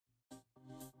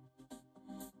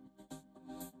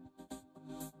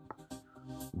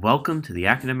Welcome to the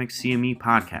Academic CME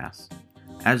podcast.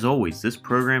 As always, this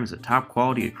program is a top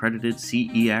quality accredited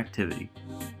CE activity.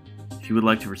 If you would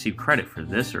like to receive credit for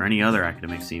this or any other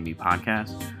Academic CME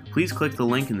podcast, please click the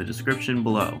link in the description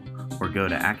below or go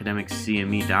to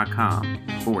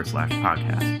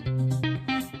academiccme.com/podcast.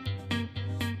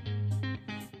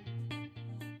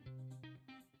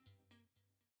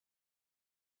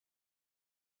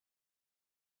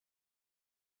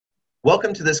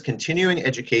 Welcome to this continuing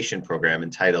education program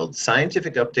entitled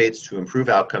Scientific Updates to Improve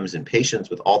Outcomes in Patients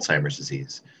with Alzheimer's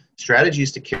Disease,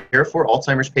 Strategies to Care for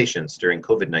Alzheimer's Patients During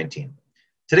COVID-19.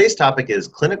 Today's topic is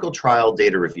Clinical Trial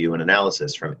Data Review and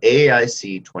Analysis from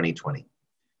AAIC 2020.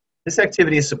 This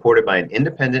activity is supported by an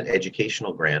independent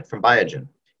educational grant from Biogen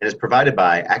and is provided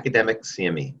by Academic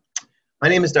CME. My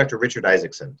name is Dr. Richard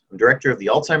Isaacson. I'm director of the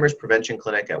Alzheimer's Prevention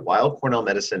Clinic at Weill Cornell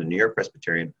Medicine and New York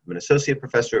Presbyterian. I'm an associate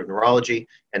professor of neurology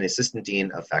and assistant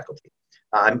dean of faculty.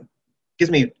 It gives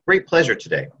me great pleasure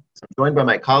today. I'm joined by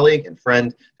my colleague and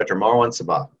friend, Dr. Marwan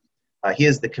Sabbagh. He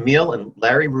is the Camille and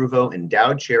Larry Ruvo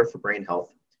Endowed Chair for Brain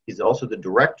Health. He's also the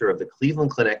director of the Cleveland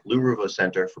Clinic Lou Ruvo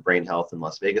Center for Brain Health in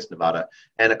Las Vegas, Nevada,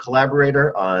 and a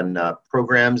collaborator on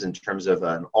programs in terms of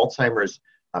an Alzheimer's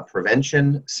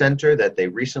prevention center that they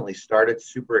recently started.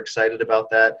 Super excited about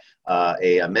that.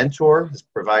 A mentor has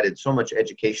provided so much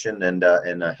education and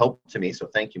help to me. So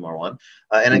thank you, Marwan.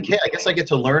 And I guess I get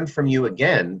to learn from you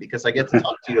again because I get to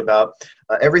talk to you about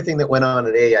everything that went on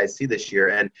at AAIC this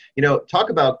year. And, you know, talk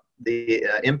about the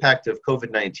impact of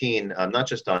COVID-19, not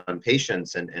just on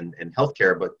patients and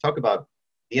healthcare, but talk about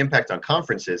the impact on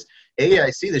conferences.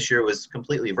 AAIC this year was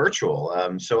completely virtual.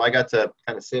 So I got to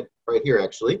kind of sit right here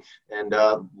actually and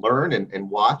learn and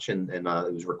watch and it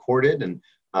was recorded and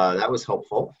that was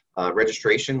helpful.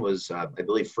 Registration was, I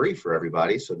believe, free for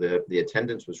everybody. So the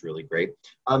attendance was really great.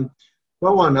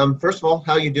 Marwan, first of all,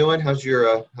 how you doing? How's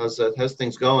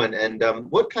things going? And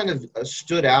what kind of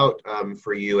stood out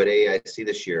for you at AAIC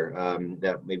this year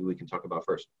that maybe we can talk about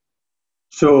first?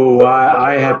 So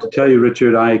I have to tell you,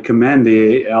 Richard, I commend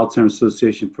the Alzheimer's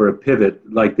Association for a pivot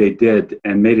like they did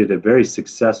and made it a very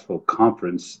successful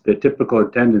conference. The typical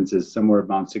attendance is somewhere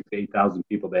around 6,000 to 8,000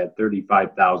 people. They had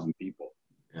 35,000 people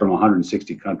from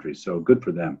 160 countries. So good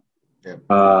for them. Yeah.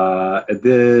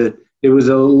 It was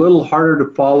a little harder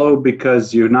to follow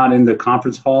because you're not in the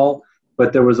conference hall,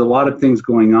 but there was a lot of things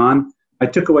going on. I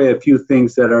took away a few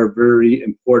things that are very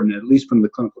important, at least from the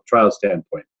clinical trial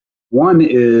standpoint. One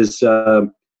is I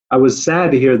was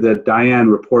sad to hear that Diane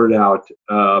reported out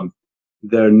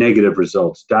their negative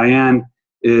results. Diane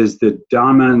is the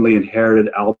dominantly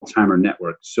inherited Alzheimer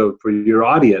network. So for your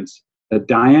audience,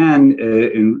 Diane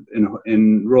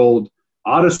enrolled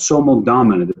autosomal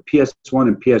dominant, the PS1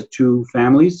 and PS2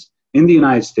 families in the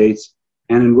United States,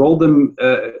 and enrolled them,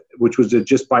 which was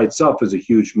just by itself is a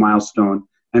huge milestone,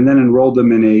 and then enrolled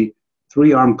them in a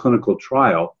 3-arm clinical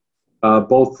trial.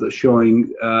 Both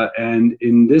showing, and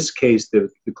in this case, the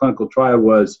clinical trial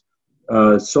was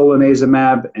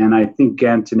solanezumab and I think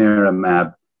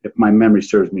gantenerumab, if my memory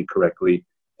serves me correctly.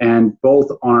 And both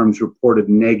arms reported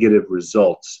negative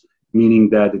results, meaning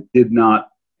that it did not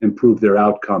improve their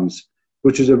outcomes,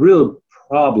 which is a real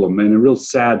problem and a real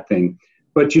sad thing.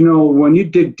 But, you know, when you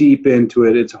dig deep into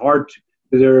it, it's hard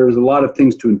there's a lot of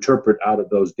things to interpret out of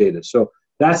those data. So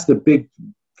that's the big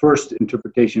first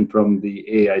interpretation from the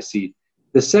AAIC.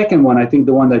 The second one, I think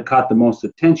the one that caught the most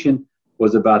attention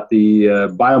was about the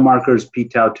biomarkers,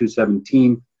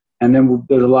 p-tau217, and then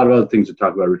there's a lot of other things to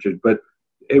talk about, Richard. But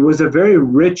it was a very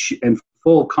rich and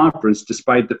full conference,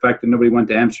 despite the fact that nobody went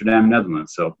to Amsterdam,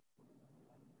 Netherlands. So,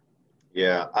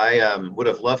 yeah, I would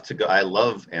have loved to go. I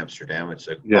love Amsterdam. It's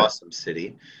an awesome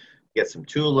city. Get some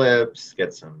tulips,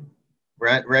 get some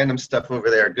random stuff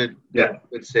over there. Good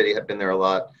city. I've been there a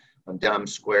lot. On Dam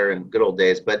Square in good old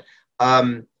days. But,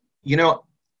 you know,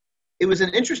 it was an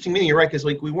interesting meeting. You're right, because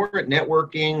like we weren't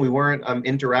networking, we weren't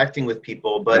interacting with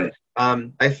people, but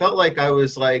I felt like I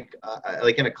was like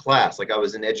in a class, like I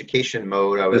was in education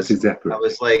mode. I was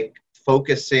like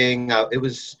focusing.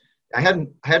 I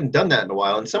hadn't done that in a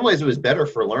while. In some ways, it was better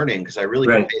for learning because I really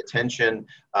could pay attention.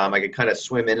 I could kind of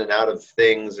swim in and out of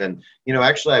things. And, you know,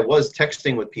 actually, I was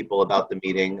texting with people about the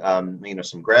meeting, you know,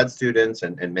 some grad students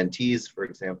and mentees, for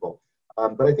example.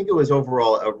 But I think it was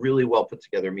overall a really well put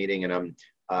together meeting. And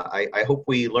I hope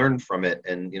we learn from it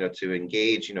and, you know, to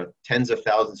engage, you know, tens of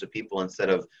thousands of people instead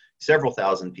of several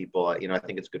thousand people. You know, I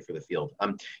think it's good for the field.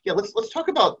 Yeah, let's talk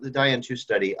about the Diane-2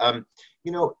 study.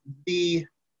 You know, the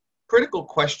critical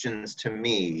questions to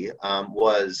me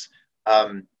was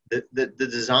the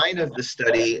design of the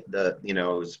study. It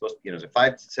was supposed to, it was a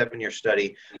 5 to 7 year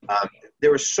study.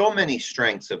 There were so many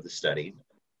strengths of the study.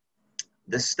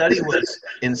 the study was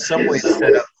in some ways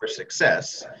set up for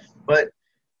success, but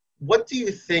what do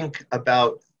you think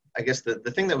about, I guess the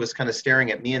thing that was kind of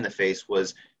staring at me in the face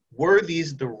was, were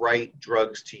these the right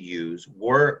drugs to use?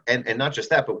 And not just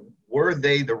that, but were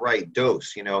they the right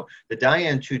dose? You know, the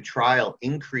DIAN-2 trial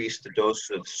increased the dose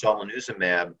of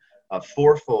solanezumab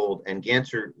fourfold and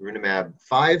gantenerumab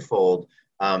fivefold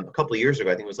a couple of years ago.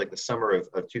 I think it was like the summer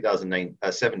of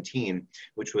 2017,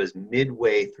 which was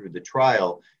midway through the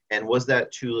trial. And was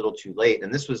that too little too late?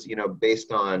 And this was, you know,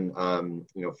 based on,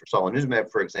 you know, for solanezumab,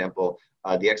 for example,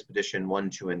 the Expedition 1,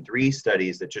 2, and 3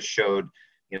 studies that just showed,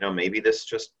 you know, maybe this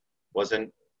just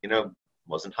wasn't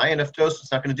high enough dose.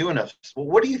 It's not going to do enough. Well,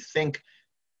 what do you think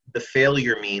the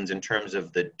failure means in terms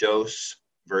of the dose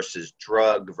versus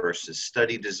drug versus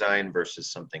study design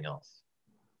versus something else?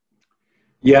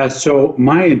 Yeah, so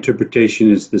my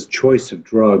interpretation is this choice of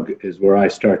drug is where I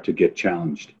start to get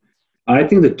challenged. I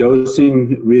think the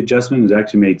dosing readjustment has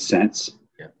actually made sense.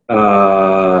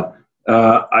 Yeah.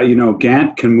 You know,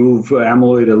 Gant can move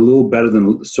amyloid a little better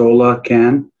than Sola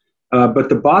can. But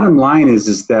the bottom line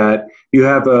is that you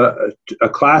have a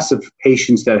class of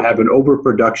patients that have an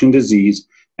overproduction disease,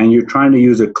 and you're trying to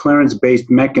use a clearance-based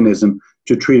mechanism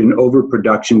to treat an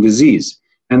overproduction disease.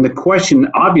 And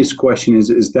the obvious question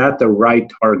is that the right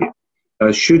target?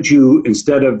 Should you,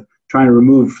 instead of trying to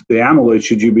remove the amyloid,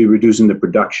 should you be reducing the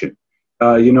production?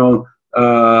 You know,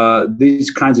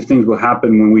 these kinds of things will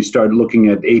happen when we start looking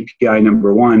at API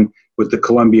number 1 with the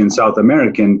Colombian South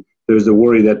American. There's a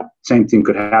worry that same thing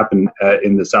could happen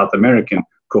in the South American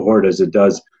cohort as it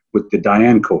does with the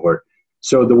DIAN cohort.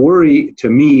 So the worry to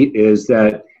me is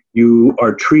that you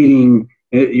are treating,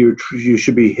 you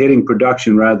should be hitting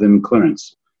production rather than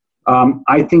clearance.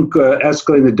 I think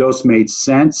escalating the dose made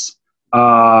sense.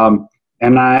 And you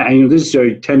know, these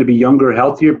tend to be younger,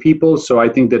 healthier people, so I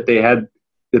think that they had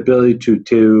the ability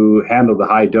to handle the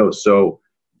high dose. So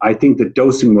I think the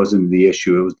dosing wasn't the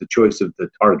issue; it was the choice of the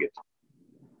target.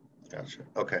 Gotcha.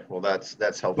 Okay. Well, that's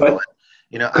helpful. But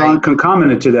you know,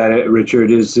 concomitant to that,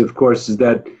 Richard, is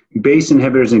that BACE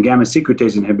inhibitors and gamma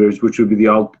secretase inhibitors, which would be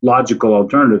the logical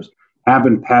alternatives,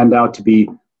 haven't panned out to be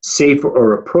safe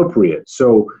or appropriate.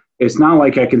 So it's not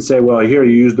like I can say, well, here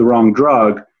you used the wrong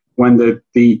drug, when the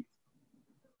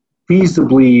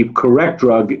feasibly correct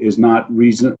drug is not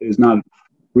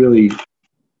really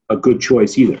a good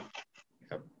choice either.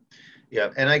 Yeah,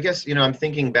 and I guess, you know, I'm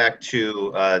thinking back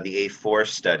to the A4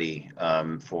 study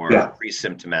for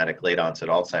pre-symptomatic late onset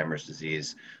Alzheimer's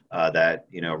disease that,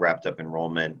 you know, wrapped up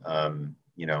enrollment,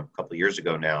 you know, a couple of years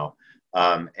ago now.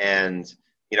 And,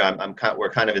 you know, we're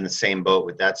kind of in the same boat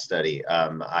with that study.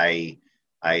 I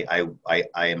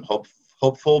am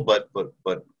hopeful, but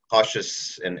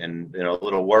cautious and you know, a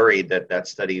little worried that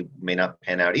study may not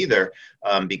pan out either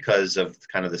because of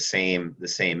kind of the same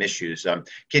issues.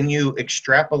 Can you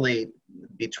extrapolate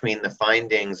between the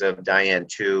findings of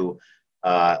DIAN-2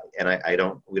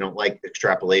 and we don't like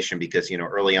extrapolation because, you know,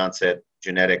 early onset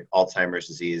genetic Alzheimer's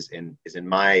disease is in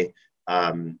my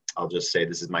I'll just say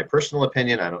this is my personal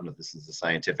opinion. I don't know if this is a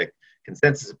scientific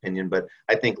consensus opinion, but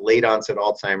I think late onset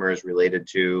Alzheimer's related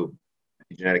to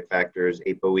genetic factors,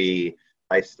 ApoE,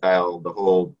 lifestyle, the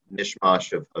whole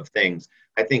mishmash of things.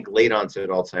 I think late onset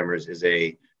Alzheimer's is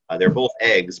they're both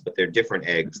eggs, but they're different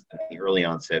eggs than the early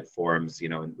onset forms. You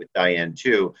know, with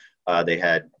DIAN-2, they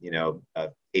had, you know,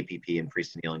 APP and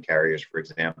presenilin carriers, for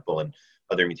example, and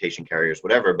other mutation carriers,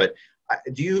 whatever. But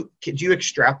could you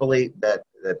extrapolate that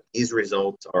these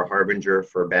results are harbinger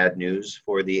for bad news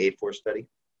for the A4 study?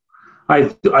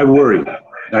 I worry.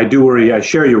 I do worry. I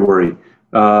share your worry.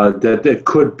 That it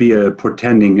could be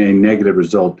portending a negative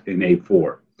result in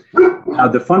A4. Now,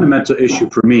 the fundamental issue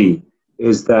for me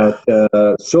is that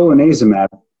solanezumab,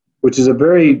 which is a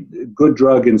very good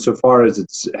drug insofar as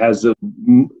it has a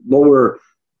lower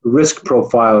risk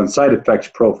profile and side effects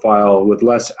profile with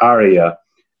less ARIA,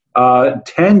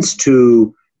 tends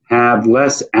to have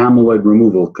less amyloid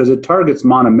removal because it targets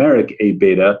monomeric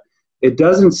A-beta. It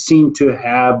doesn't seem to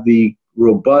have the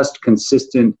robust,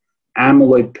 consistent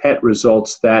amyloid PET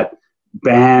results that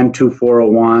BAN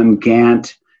 2401,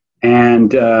 GANT,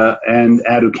 and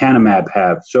aducanumab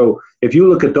have. So if you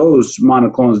look at those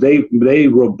monoclonals, they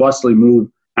robustly move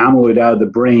amyloid out of the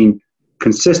brain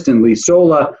consistently.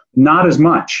 Sola, not as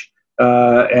much.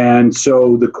 And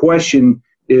so the question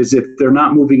is, if they're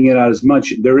not moving it out as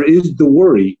much, there is the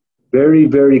worry very,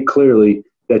 very clearly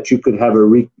that you could have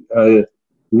a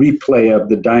replay of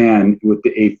the DIAN with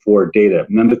the A4 data.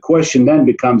 And then the question then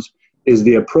becomes, is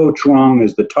the approach wrong,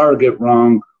 is the target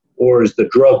wrong, or is the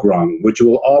drug wrong? Which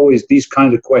will always, these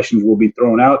kinds of questions will be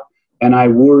thrown out. And I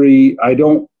worry,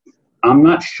 I'm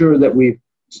not sure that we've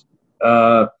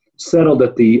settled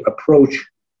that the approach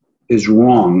is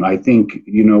wrong. I think,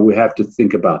 we have to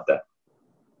think about that.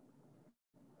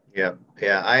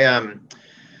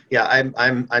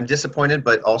 I'm disappointed,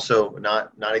 but also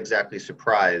not exactly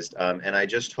surprised. And I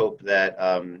just hope that,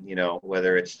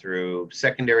 whether it's through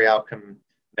secondary outcome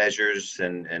measures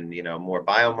and more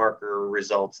biomarker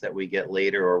results that we get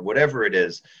later, or whatever it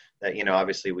is that,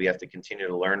 obviously we have to continue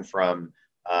to learn from,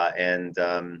 and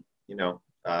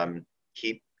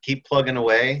keep plugging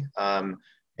away.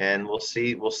 And we'll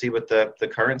see what the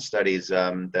current studies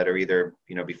that are either,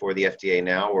 before the FDA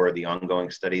now, or the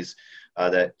ongoing studies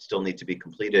that still need to be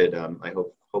completed. I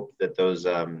hope that those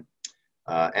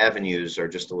avenues are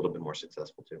just a little bit more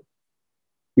successful too.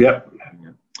 Yep.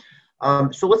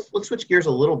 So let's switch gears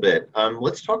a little bit.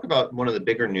 Let's talk about one of the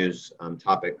bigger news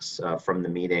topics from the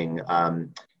meeting,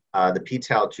 the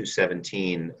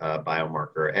p-tau217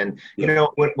 biomarker. And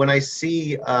when I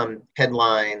see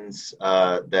headlines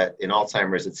that in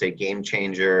Alzheimer's that say game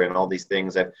changer and all these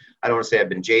things, I don't want to say I've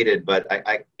been jaded, but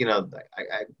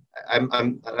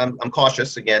I'm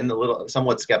cautious, again,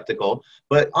 somewhat skeptical.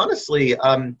 But honestly,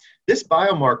 this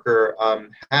biomarker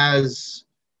has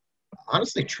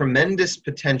tremendous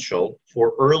potential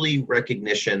for early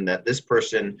recognition that this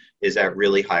person is at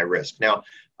really high risk. Now,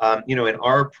 in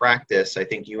our practice, I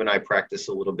think you and I practice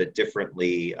a little bit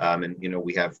differently. And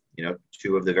we have,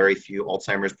 two of the very few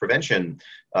Alzheimer's prevention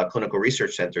clinical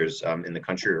research centers in the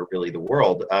country, or really the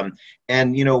world.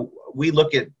 And we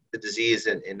look at the disease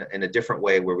in a different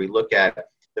way, where we look at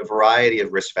the variety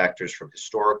of risk factors, from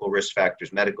historical risk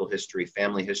factors, medical history,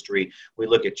 family history. We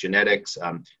look at genetics.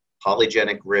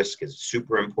 Polygenic risk is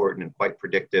super important and quite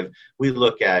predictive. We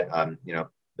look at,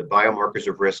 the biomarkers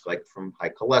of risk, like from high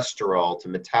cholesterol to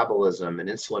metabolism and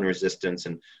insulin resistance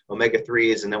and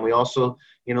omega-3s. And then we also,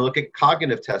 look at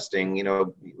cognitive testing,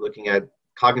 looking at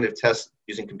cognitive tests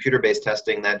using computer-based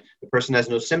testing that the person has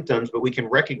no symptoms, but we can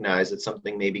recognize that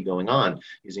something may be going on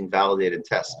using validated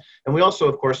tests. And we also,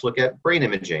 of course, look at brain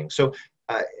imaging. So,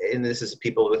 and this is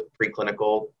people with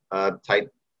preclinical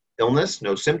type illness,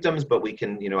 no symptoms, but we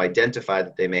can, identify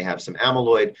that they may have some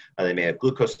amyloid, they may have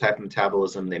glucose type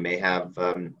metabolism, they may have,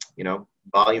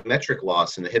 volumetric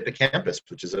loss in the hippocampus,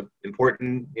 which is an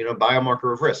important,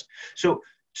 biomarker of risk. So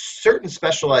certain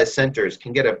specialized centers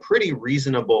can get a pretty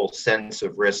reasonable sense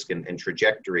of risk and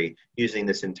trajectory using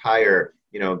this entire,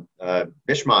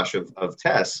 mishmash of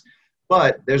tests.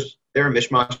 But there are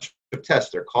mishmash of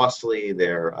tests. They're costly.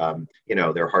 They're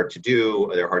they're hard to do.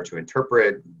 They're hard to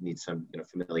interpret. Need some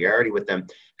familiarity with them.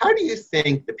 How do you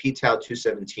think the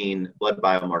p-tau217 blood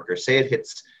biomarker, say it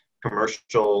hits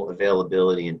commercial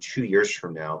availability in 2 years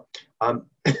from now?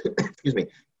 Excuse me.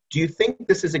 Do you think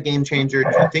this is a game changer? Do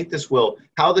you think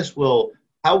how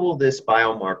will this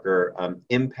biomarker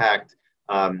impact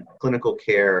clinical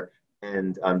care?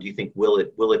 And do you think will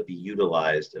it be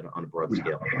utilized on a broad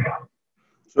scale?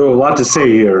 So a lot to say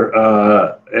here,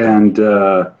 and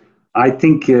I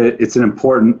think it's an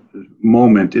important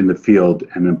moment in the field,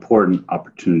 an important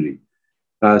opportunity.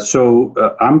 So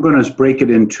I'm going to break it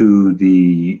into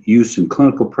the use in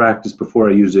clinical practice before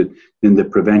I use it in the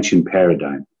prevention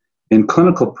paradigm. In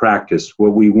clinical practice,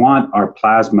 what we want are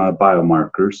plasma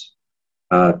biomarkers,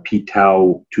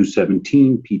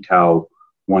 p-tau217,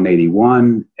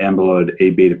 p-tau181, amyloid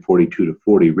A-beta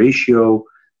 42:40 ratio.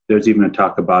 There's even a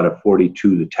talk about a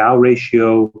 42 to tau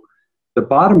ratio. The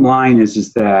bottom line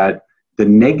is that the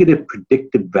negative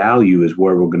predictive value is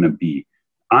where we're going to be.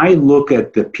 I look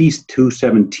at the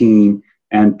p-217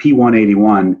 and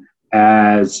p-181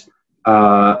 as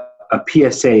a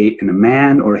PSA in a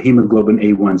man or a hemoglobin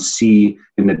A1C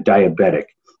in a diabetic.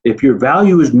 If your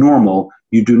value is normal,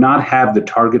 you do not have the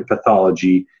target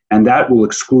pathology, and that will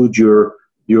exclude your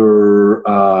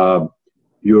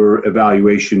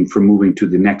evaluation from moving to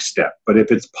the next step. But if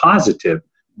it's positive,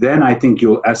 then I think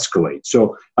you'll escalate.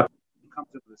 So when it comes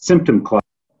to the symptom class,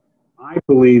 I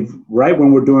believe right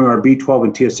when we're doing our B12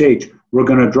 and TSH, we're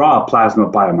going to draw a plasma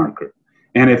biomarker.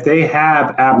 And if they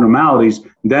have abnormalities,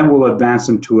 then we'll advance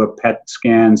them to a PET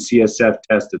scan, CSF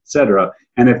test, etc.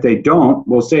 And if they don't,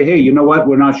 we'll say, hey, you know what?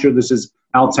 We're not sure this is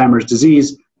Alzheimer's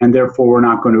disease, and therefore we're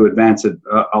not going to advance it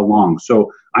along. So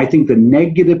I think the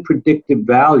negative predictive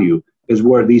value is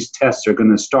where these tests are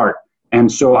going to start.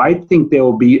 And so I think they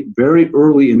will be very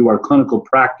early into our clinical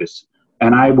practice.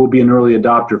 And I will be an early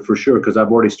adopter for sure, because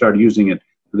I've already started using it.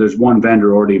 There's one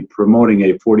vendor already promoting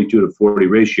a 42:40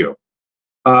 ratio.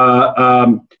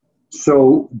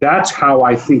 So that's how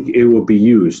I think it will be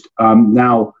used.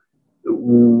 Now,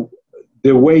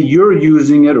 the way you're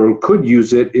using it or could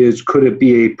use it is, could it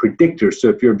be a predictor? So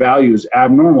if your value is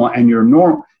abnormal and you're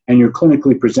normal and you're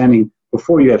clinically presenting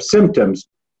before you have symptoms,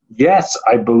 yes,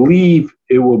 I believe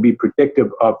it will be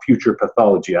predictive of future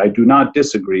pathology. I do not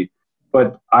disagree,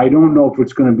 but I don't know if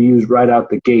it's going to be used right out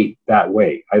the gate that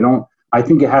way. I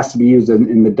think it has to be used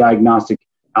in the diagnostic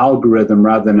algorithm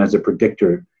rather than as a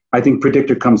predictor. I think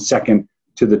predictor comes second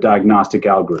to the diagnostic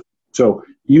algorithm. So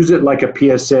use it like a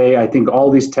PSA. I think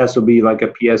all these tests will be like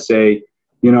a PSA.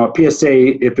 You know, a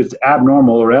PSA, if it's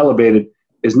abnormal or elevated,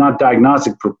 is not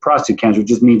diagnostic for prostate cancer. It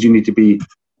just means you need to be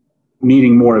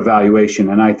needing more evaluation.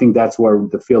 And I think that's where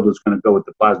the field is going to go with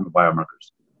the plasma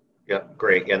biomarkers. Yeah,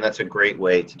 great. Yeah, and that's a great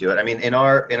way to do it. I mean, in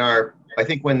our, I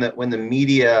think when the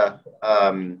media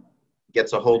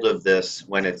gets a hold of this,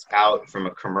 when it's out from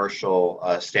a commercial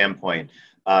standpoint,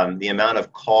 the amount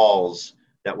of calls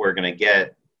that we're going to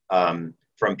get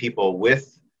from people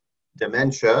with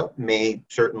dementia may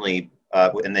certainly,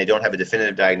 and they don't have a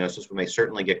definitive diagnosis, we may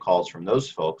certainly get calls from those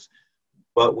folks.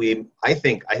 But I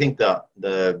think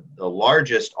the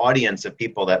largest audience of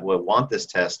people that will want this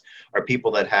test are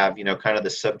people that have, you know, kind of the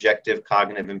subjective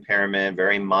cognitive impairment,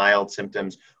 very mild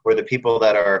symptoms, or the people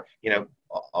that are, you know,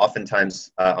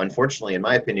 oftentimes, unfortunately, in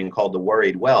my opinion, called the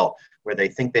worried well, where they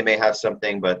think they may have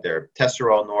something, but their tests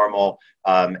are all normal.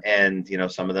 And, you know,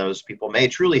 some of those people may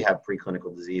truly have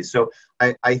preclinical disease. So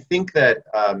I think that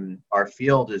our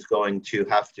field is going to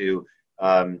have to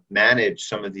manage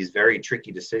some of these very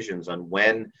tricky decisions on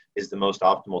when is the most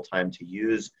optimal time to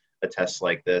use a test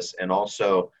like this, and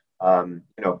also, you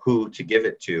know, who to give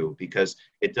it to, because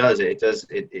it does,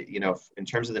 you know, in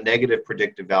terms of the negative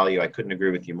predictive value, I couldn't agree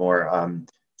with you more.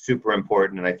 Super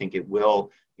important, and I think it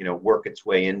will, you know, work its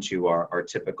way into our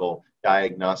typical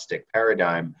diagnostic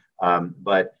paradigm.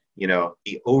 But, you know,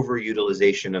 the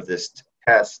overutilization of this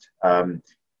test,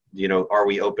 you know, are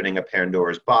we opening a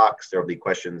Pandora's box? There'll be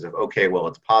questions of, okay, well,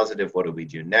 it's positive. What do we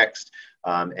do next?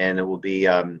 And it'll be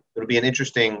an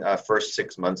interesting first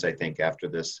 6 months, I think, after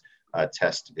this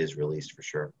test is released, for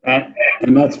sure.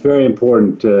 And that's very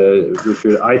important,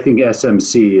 Richard. I think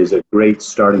SMC is a great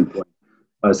starting point,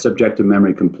 subjective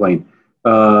memory complaint.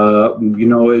 You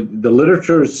know, the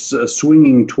literature is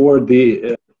swinging toward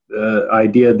the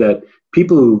idea that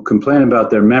people who complain about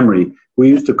their memory, we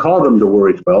used to call them the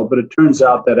worried well, but it turns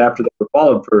out that after they were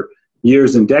followed for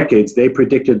years and decades, they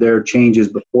predicted their changes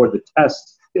before the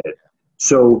test did.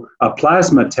 So a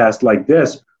plasma test like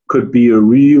this could be a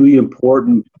really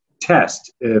important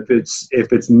test. If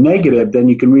it's negative, then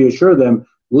you can reassure them,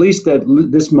 at least at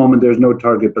this moment there's no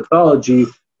target pathology.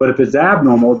 But if it's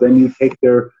abnormal, then you take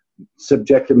their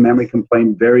subjective memory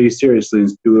complaint very seriously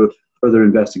and do a further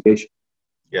investigation.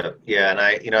 Yeah, and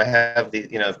I have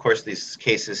the, of course these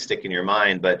cases stick in your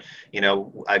mind, but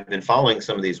I've been following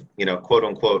some of these, quote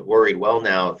unquote worried wells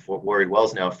now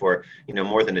for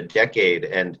more than a decade,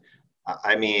 and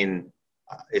I mean,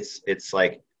 it's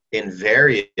like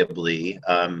invariably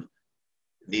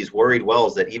these worried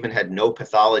wells that even had no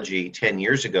pathology 10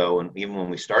 years ago, and even when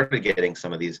we started getting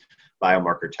some of these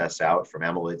biomarker tests out, from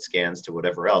amyloid scans to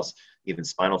whatever else, even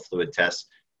spinal fluid tests,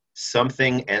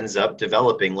 something ends up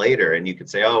developing later, and you could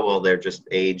say, oh, well, they're just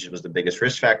age was the biggest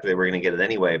risk factor, they were going to get it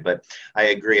anyway. But I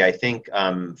agree. I think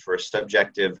for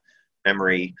subjective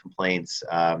memory complaints,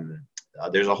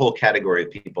 there's a whole category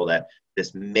of people that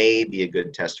this may be a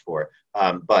good test for,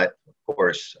 but of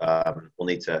course we'll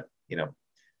need to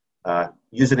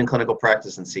use it in clinical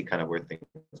practice and see kind of where things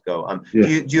go.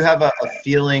 Do you have a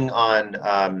feeling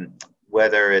on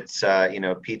whether it's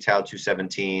p-tau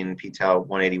 217, p-tau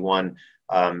 181?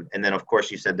 And then, of course,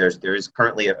 you said there is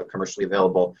currently a commercially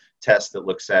available test that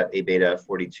looks at A-beta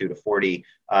 42 to 40.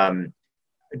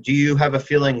 Do you have a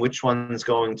feeling which one's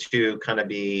going to kind of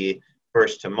be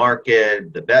first to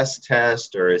market, the best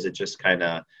test, or is it just kind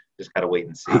of wait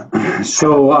and see?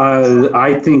 So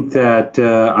I think that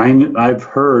I've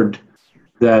heard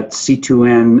that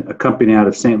C2N, a company out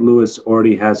of St. Louis,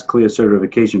 already has CLIA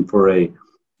certification for a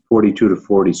 42 to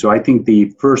 40. So I think the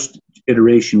first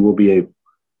iteration will be a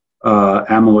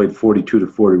amyloid 42 to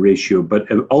 40 ratio. But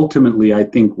ultimately, I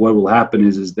think what will happen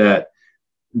is that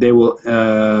they will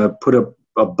put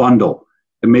a bundle,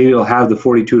 and maybe it'll have the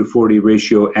 42 to 40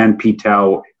 ratio and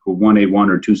p-tau 181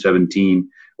 or 217,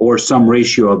 or some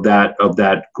ratio of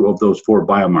those four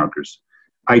biomarkers.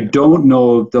 I don't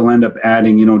know if they'll end up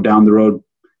adding, down the road,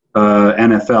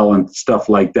 NFL and stuff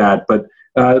like that. But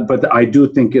I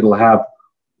do think it'll have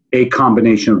a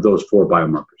combination of those four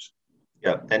biomarkers.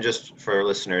 Yeah, and just for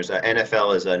listeners,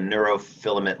 NFL is a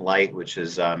neurofilament light, which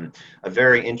is a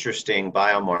very interesting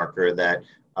biomarker that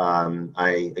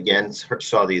I, again,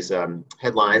 saw these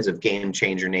headlines of game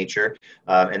changer nature.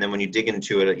 And then when you dig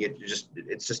into it,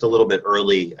 it's just a little bit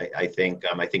early, I think.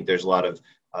 I think there's a lot of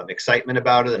excitement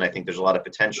about it, and I think there's a lot of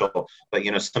potential. But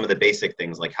some of the basic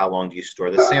things like how long do you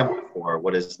store the sample for?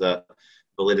 What is the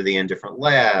validity in different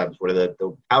labs? What are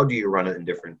how do you run it in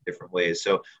different ways?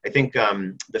 So I think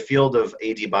the field of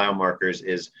AD biomarkers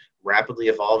is rapidly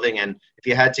evolving. And if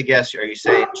you had to guess, are you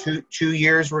saying 2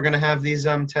 years we're going to have these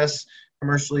tests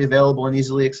commercially available and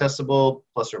easily accessible,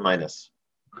 plus or minus?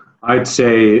 I'd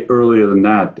say earlier than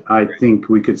that. I think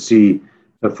we could see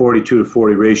a 42 to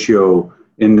 40 ratio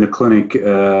in the clinic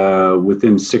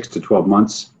within 6 to 12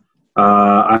 months.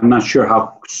 I'm not sure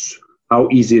how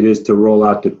easy it is to roll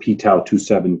out the p-tau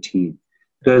 217.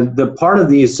 The part of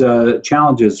these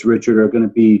challenges, Richard, are going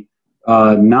to be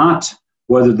not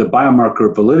whether the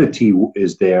biomarker validity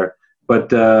is there, but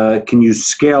can you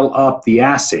scale up the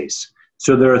assays?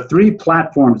 So there are 3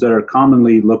 platforms that are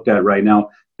commonly looked at right now: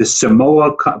 the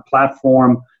Simoa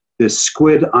platform, the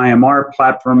SQUID IMR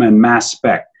platform, and mass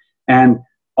spec. And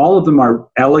all of them are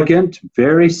elegant,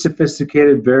 very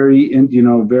sophisticated, very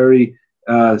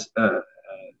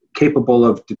capable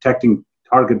of detecting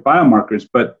target biomarkers.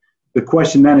 But the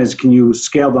question then is, can you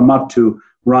scale them up to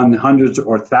run hundreds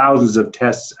or thousands of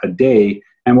tests a day,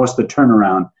 and what's the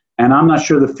turnaround? And I'm not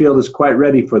sure the field is quite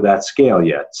ready for that scale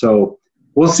yet. So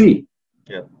we'll see.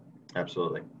 Yeah,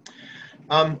 absolutely.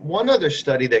 One other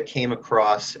study that came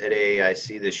across at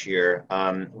AAIC this year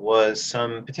was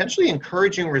some potentially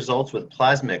encouraging results with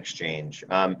plasma exchange.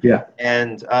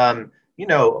 And,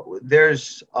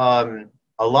 there's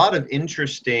a lot of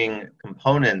interesting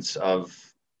components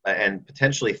and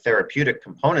potentially therapeutic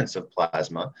components of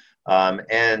plasma.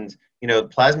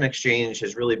 Plasma exchange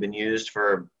has really been used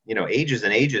for, ages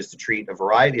and ages to treat a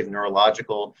variety of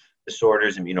neurological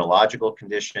disorders, immunological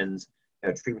conditions,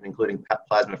 treatment including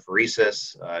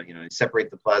plasmapheresis,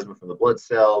 separate the plasma from the blood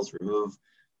cells, remove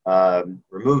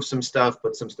some stuff,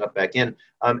 put some stuff back in.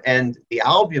 And the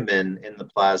albumin in the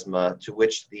plasma to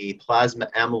which the plasma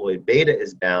amyloid beta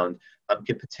is bound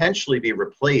can potentially be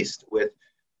replaced with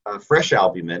fresh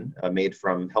albumin made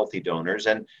from healthy donors.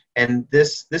 And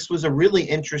this was a really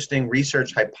interesting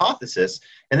research hypothesis.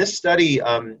 And this study,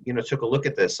 took a look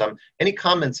at this. Any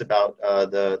comments about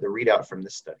the readout from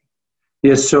this study?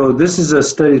 Yes, so this is a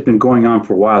study that's been going on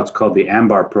for a while. It's called the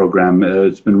AMBAR program.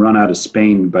 It's been run out of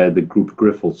Spain by the group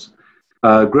Grifols.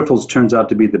 Grifols turns out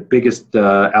to be the biggest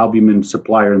albumin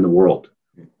supplier in the world.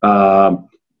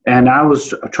 And I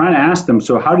was trying to ask them,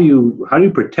 so how do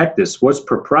you protect this? What's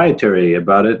proprietary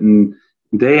about it? And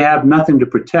they have nothing to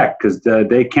protect because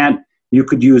they can't. You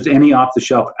could use any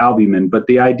off-the-shelf albumin, but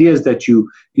the idea is that you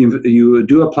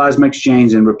do a plasma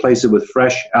exchange and replace it with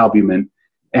fresh albumin.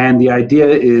 And the idea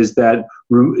is that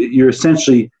you're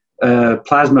essentially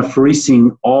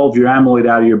plasmapheresing all of your amyloid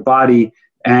out of your body.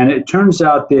 And it turns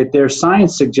out that their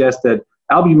science suggests that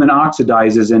albumin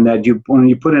oxidizes, and that when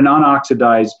you put in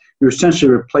unoxidized, you're essentially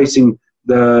replacing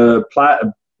the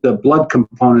blood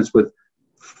components with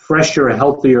fresher,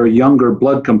 healthier, younger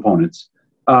blood components.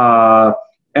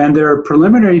 And their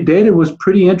preliminary data was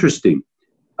pretty interesting.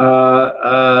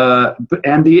 What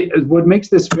makes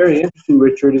this very interesting,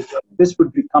 Richard, is that this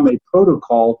would become a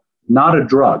protocol, not a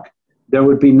drug. There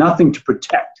would be nothing to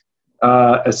protect.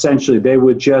 Essentially, they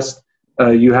would just,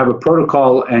 you have a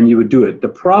protocol and you would do it. The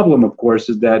problem, of course,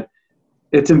 is that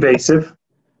it's invasive.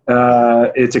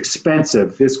 It's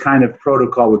expensive. This kind of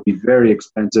protocol would be very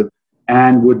expensive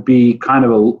and would be kind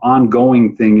of an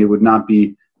ongoing thing. It would not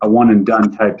be a one and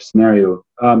done type scenario.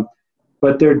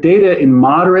 But their data in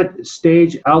moderate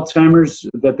stage Alzheimer's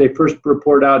that they first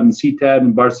reported out in CTAD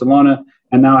in Barcelona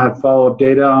and now have follow-up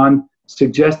data on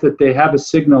suggest that they have a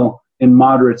signal in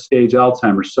moderate stage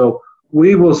Alzheimer's. So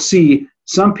we will see.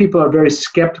 Some people are very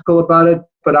skeptical about it,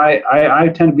 but I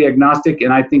tend to be agnostic,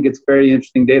 and I think it's very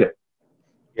interesting data.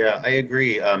 Yeah, I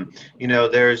agree.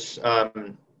 There's a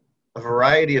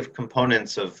variety of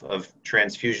components of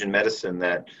transfusion medicine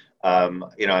that I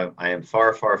am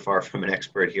far, far, far from an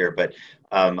expert here, but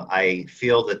I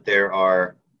feel that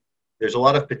there's a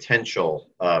lot of potential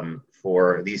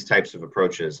for these types of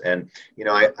approaches. And,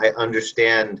 I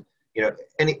understand,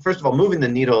 first of all, moving the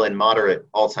needle in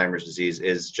moderate Alzheimer's disease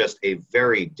is just a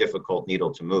very difficult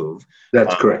needle to move.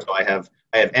 That's correct. So I have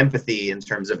empathy in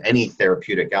terms of any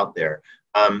therapeutic out there.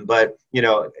 But,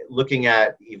 looking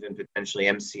at even potentially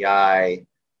MCI,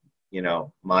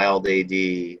 mild AD,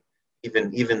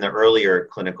 even the earlier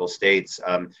clinical states,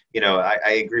 I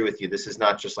agree with you. This is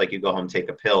not just like you go home, take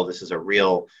a pill. This is a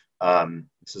real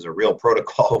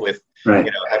protocol with,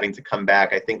 right. Having to come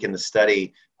back. I think in the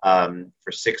study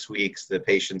for 6 weeks, the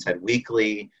patients had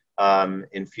weekly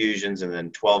infusions, and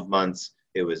then 12 months,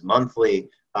 it was monthly.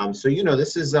 So,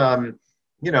 this is,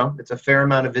 it's a fair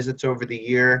amount of visits over the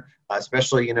year,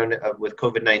 especially, with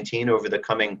COVID-19 over the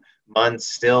coming months,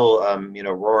 still,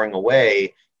 roaring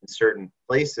away in certain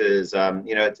places.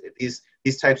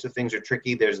 These types of things are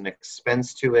tricky. There's an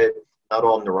expense to it. Not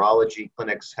all neurology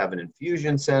clinics have an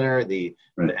infusion center. The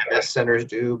MS centers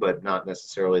do, but not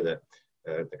necessarily the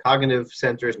cognitive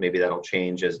centers. Maybe that'll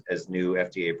change as new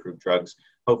FDA-approved drugs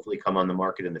hopefully come on the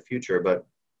market in the future. But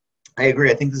I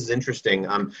agree. I think this is interesting.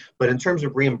 But in terms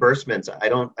of reimbursements, I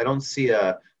don't see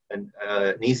an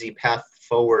easy path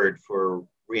forward for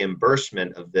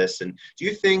reimbursement of this. And do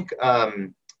you think?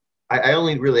 I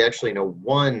only really actually know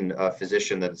one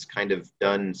physician that's kind of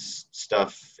done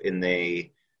stuff in I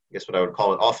guess what I would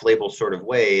call it, off-label sort of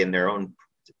way in their own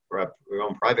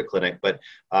private clinic. But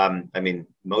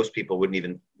most people wouldn't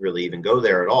even go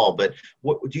there at all. But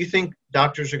what do you think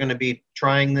doctors are going to be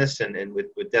trying this and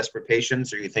with desperate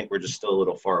patients, or you think we're just still a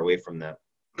little far away from that?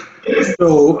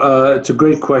 So it's a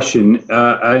great question.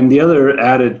 And the other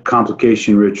added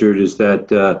complication, Richard, is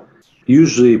that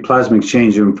usually plasma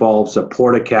exchange involves a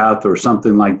portacath or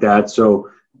something like that. So,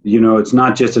 it's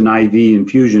not just an IV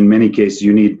infusion. In many cases,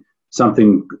 you need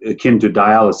something akin to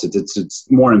dialysis. It's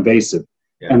more invasive.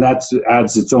 Yeah. And that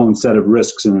adds its own set of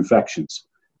risks and infections.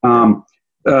 But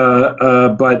I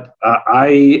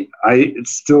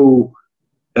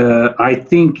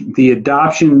think the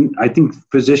adoption, I think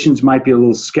physicians might be a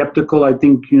little skeptical. I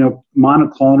think,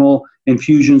 monoclonal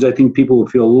infusions, I think people will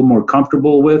feel a little more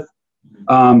comfortable with.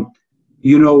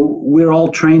 We're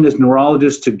all trained as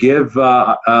neurologists to give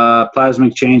plasma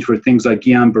exchange for things like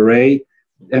Guillain-Barré,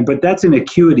 but that's an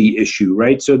acuity issue,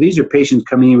 right? So these are patients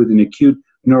coming in with an acute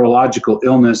neurological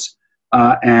illness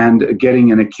and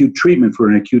getting an acute treatment for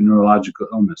an acute neurological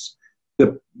illness.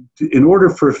 In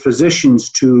order for physicians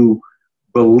to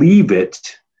believe it,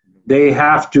 they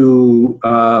have to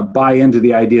buy into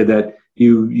the idea that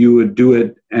you would do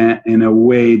it in a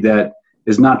way that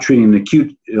is not treating an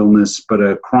acute illness, but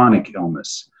a chronic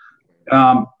illness.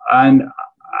 And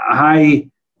I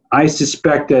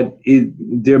suspect that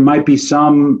there might be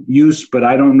some use, but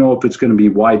I don't know if it's going to be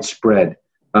widespread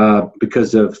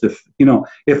because of if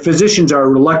physicians are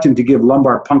reluctant to give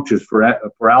lumbar punctures for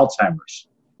Alzheimer's,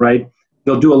 right?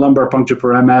 They'll do a lumbar puncture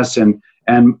for MS and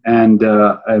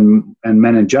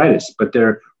meningitis, but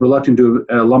they're reluctant to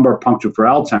do a lumbar puncture for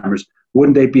Alzheimer's.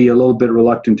 Wouldn't they be a little bit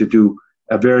reluctant to do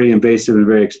a very invasive and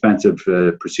very expensive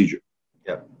procedure?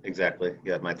 Yeah, exactly.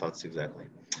 Yeah, my thoughts exactly.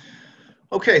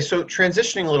 Okay, so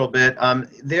transitioning a little bit,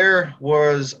 there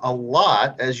was a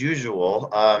lot, as usual,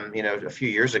 a few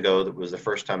years ago, that was the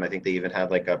first time I think they even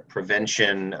had like a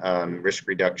prevention, risk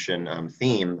reduction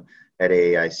theme at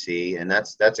AAIC, and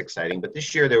that's exciting. But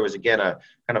this year there was again a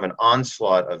kind of an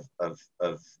onslaught of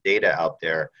data out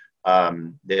there.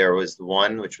 There was the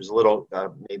one which was a little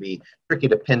maybe tricky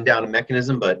to pin down a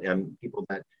mechanism, but people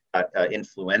that got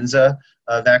influenza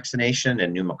vaccination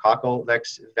and pneumococcal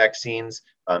vaccines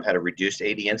had a reduced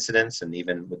AD incidence, and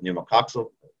even with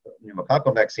pneumococcal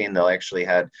vaccine, they actually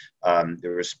had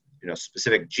there was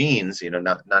specific genes,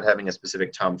 not having a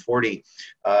specific TOM40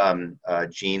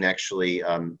 gene actually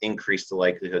increased the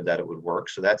likelihood that it would work.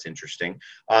 So that's interesting.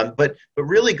 But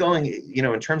really going,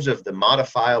 in terms of the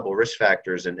modifiable risk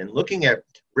factors and looking at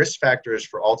risk factors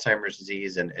for Alzheimer's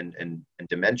disease and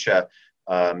dementia,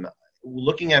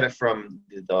 looking at it from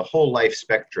the whole life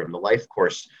spectrum, the life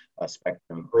course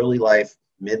spectrum, early life,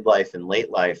 midlife, and late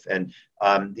life. And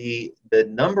the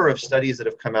number of studies that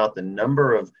have come out, the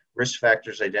number of risk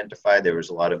factors identified, there was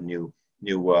a lot of new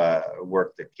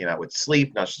work that came out with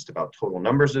sleep, not just about total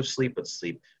numbers of sleep, but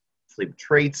sleep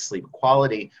traits, sleep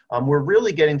quality. We're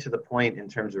really getting to the point in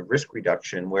terms of risk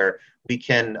reduction where we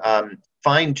can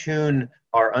fine tune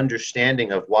our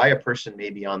understanding of why a person may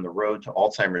be on the road to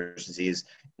Alzheimer's disease.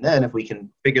 And then if we can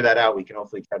figure that out, we can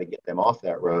hopefully try to get them off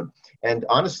that road. And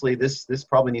honestly, this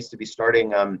probably needs to be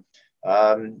starting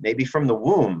maybe from the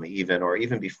womb even, or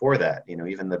even before that.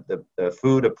 Even the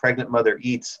food a pregnant mother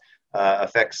eats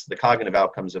affects the cognitive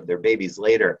outcomes of their babies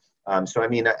later. So, I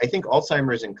think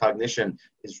Alzheimer's and cognition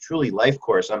is truly life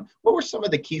course. What were some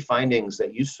of the key findings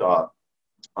that you saw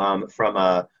from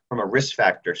a risk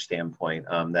factor standpoint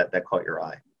that caught your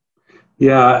eye?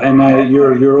 Yeah, and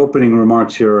your opening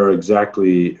remarks here are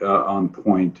exactly on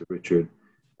point, Richard.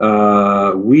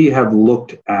 We have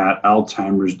looked at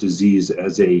Alzheimer's disease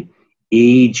as a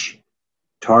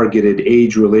age-targeted,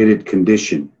 age-related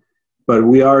condition. But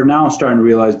we are now starting to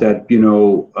realize that,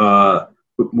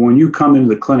 when you come into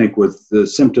the clinic with the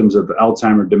symptoms of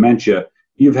Alzheimer's dementia,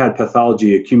 you've had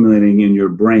pathology accumulating in your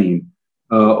brain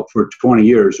for 20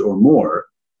 years or more.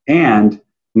 And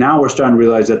now we're starting to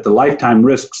realize that the lifetime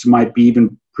risks might be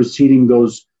even preceding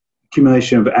those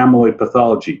accumulation of amyloid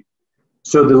pathology.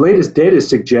 So the latest data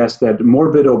suggests that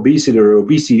morbid obesity or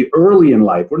obesity early in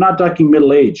life, we're not talking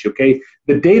middle age, okay?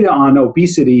 The data on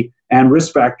obesity and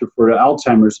risk factor for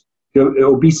Alzheimer's,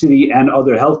 obesity and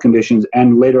other health conditions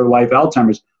and later life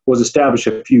Alzheimer's was established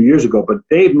a few years ago, but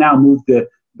they've now moved the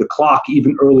clock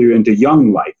even earlier into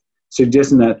young life,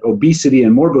 suggesting that obesity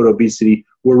and morbid obesity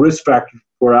were risk factors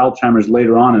for Alzheimer's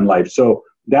later on in life. So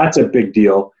that's a big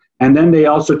deal. And then they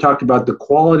also talked about the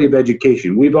quality of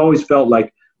education. We've always felt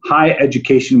like high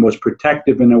education was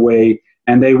protective in a way,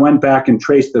 and they went back and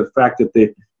traced the fact that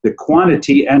the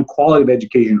quantity and quality of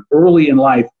education early in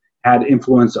life had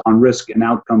influence on risk and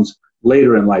outcomes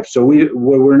later in life. So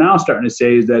what we're now starting to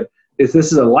say is that if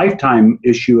this is a lifetime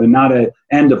issue and not an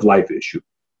end of life issue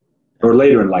or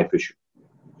later in life issue.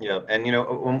 Yeah, and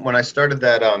when I started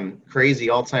that crazy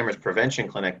Alzheimer's prevention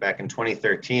clinic back in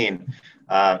 2013,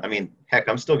 heck,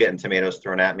 I'm still getting tomatoes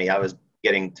thrown at me. I was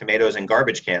getting tomatoes in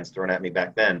garbage cans thrown at me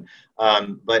back then.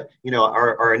 But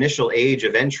our initial age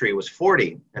of entry was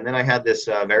 40. And then I had this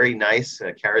very nice,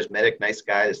 charismatic, nice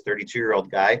guy, this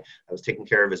 32-year-old guy. I was taking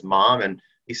care of his mom, and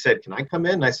he said, "Can I come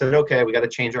in?" And I said, "Okay, we got to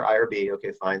change our IRB."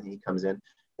 Okay, fine. He comes in.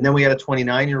 And then we had a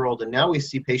 29-year-old, and now we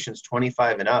see patients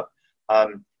 25 and up.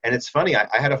 And it's funny, I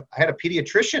had a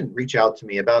pediatrician reach out to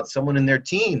me about someone in their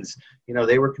teens.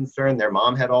 They were concerned their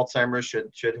mom had Alzheimer's.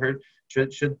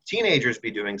 Should teenagers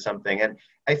be doing something? And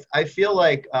I feel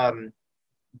like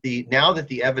now that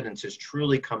the evidence has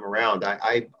truly come around,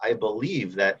 I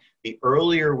believe that the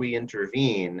earlier we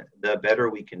intervene, the better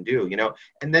we can do.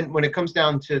 And then when it comes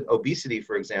down to obesity,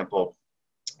 for example,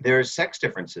 there's sex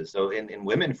differences. So in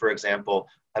women, for example,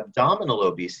 abdominal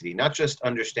obesity, not just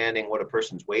understanding what a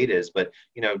person's weight is, but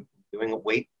doing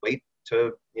weight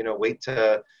to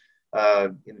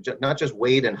not just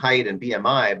weight and height and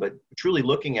BMI, but truly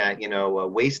looking at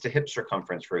waist to hip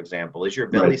circumference, for example. Is your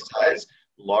belly size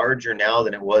larger now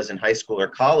than it was in high school or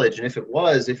college? And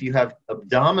if you have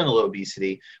abdominal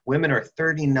obesity, women are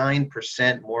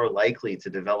 39% more likely to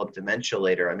develop dementia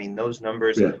later. I mean, those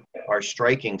numbers are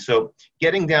striking. So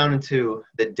getting down into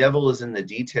the devil is in the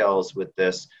details with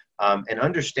this, and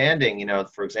understanding,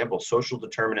 for example, social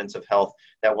determinants of health.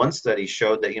 That one study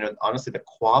showed that, honestly, the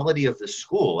quality of the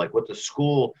school, like what the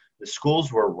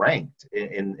schools were ranked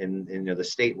in the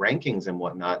state rankings and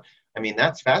whatnot. I mean,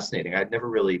 that's fascinating. I'd never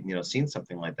really, seen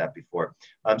something like that before.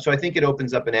 So I think it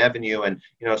opens up an avenue, and,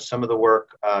 some of the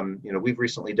work, we've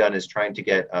recently done is trying to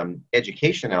get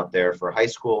education out there for high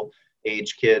school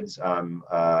age kids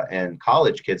and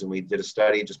college kids. And we did a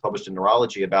study just published in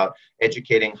Neurology about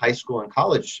educating high school and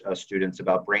college students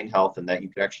about brain health, and that you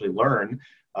could actually learn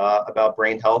about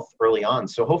brain health early on.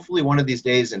 So hopefully one of these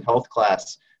days in health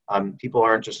class, people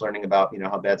aren't just learning about,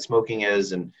 how bad smoking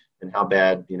is and how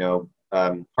bad,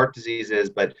 heart disease is,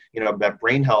 but, that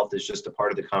brain health is just a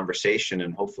part of the conversation,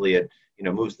 and hopefully it,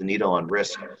 moves the needle on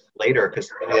risk later, because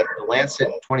the Lancet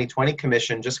 2020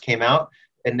 Commission just came out,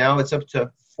 and now it's up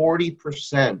to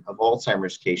 40% of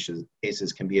Alzheimer's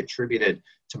cases can be attributed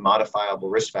to modifiable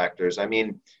risk factors. I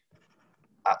mean,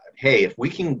 hey, if we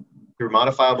can, through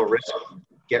modifiable risk,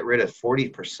 get rid of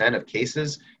 40% of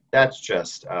cases, that's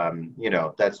just,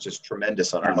 that's just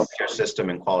tremendous on our healthcare system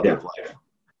and quality of life.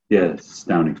 Yeah, it's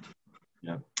astounding.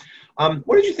 Yeah.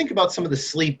 What did you think about some of the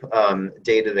sleep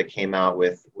data that came out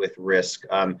with risk?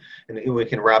 And we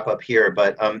can wrap up here,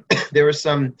 but there was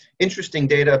some interesting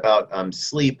data about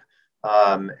sleep,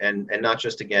 and not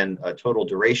just, again, a total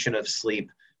duration of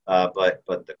sleep, but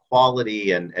the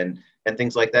quality and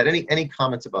things like that. Any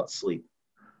comments about sleep?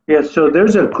 Yeah, so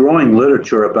there's a growing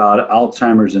literature about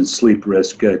Alzheimer's and sleep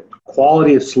risk.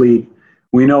 Quality of sleep,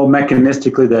 we know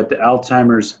mechanistically that the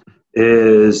Alzheimer's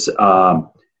is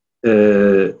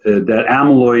that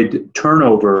amyloid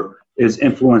turnover is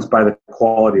influenced by the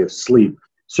quality of sleep.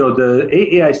 So the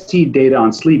AAIC data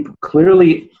on sleep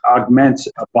clearly augments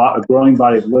a growing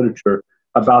body of literature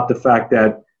about the fact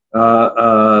that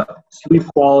sleep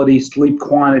quality, sleep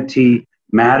quantity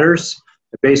matters.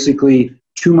 Basically,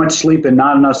 too much sleep and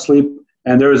not enough sleep,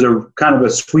 and there is a kind of a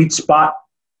sweet spot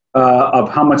of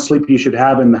how much sleep you should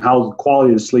have and how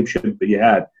quality of sleep should be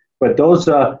had. But those,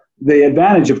 the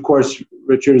advantage, of course,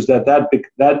 Richard, is that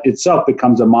itself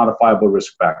becomes a modifiable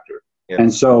risk factor. Yeah.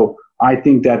 And so I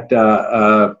think that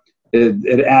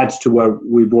it adds to what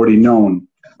we've already known,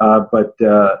 but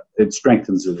it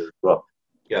strengthens it as well.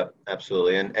 Yeah,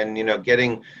 absolutely. And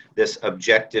getting this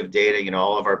objective data,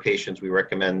 all of our patients, we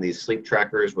recommend these sleep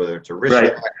trackers, whether it's a wrist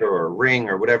tracker or a ring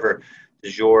or whatever du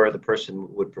jour the person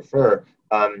would prefer.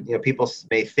 People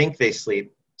may think they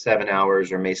sleep 7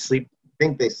 hours or may sleep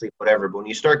think they sleep, whatever. But when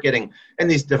you start getting, and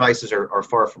these devices are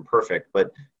far from perfect,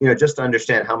 but, just to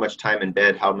understand how much time in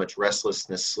bed, how much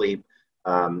restlessness sleep,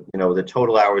 the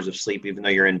total hours of sleep, even though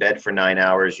you're in bed for 9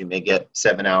 hours, you may get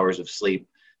 7 hours of sleep.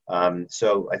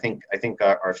 So I think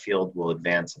our field will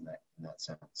advance in that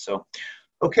sense. So,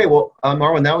 okay, well,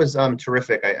 Marwan, that was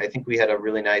terrific. I think we had a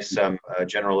really nice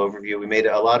general overview. We made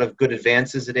a lot of good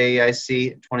advances at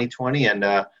AAIC 2020, and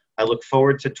I look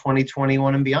forward to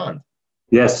 2021 and beyond.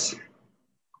 Yes.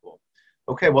 Cool.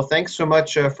 Okay, well, thanks so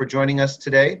much for joining us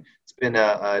today. It's been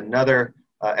another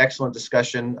excellent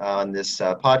discussion on this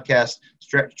podcast,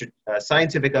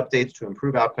 scientific updates to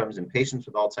improve outcomes in patients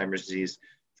with Alzheimer's disease,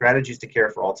 strategies to care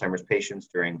for Alzheimer's patients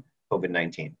during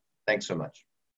COVID-19. Thanks so much.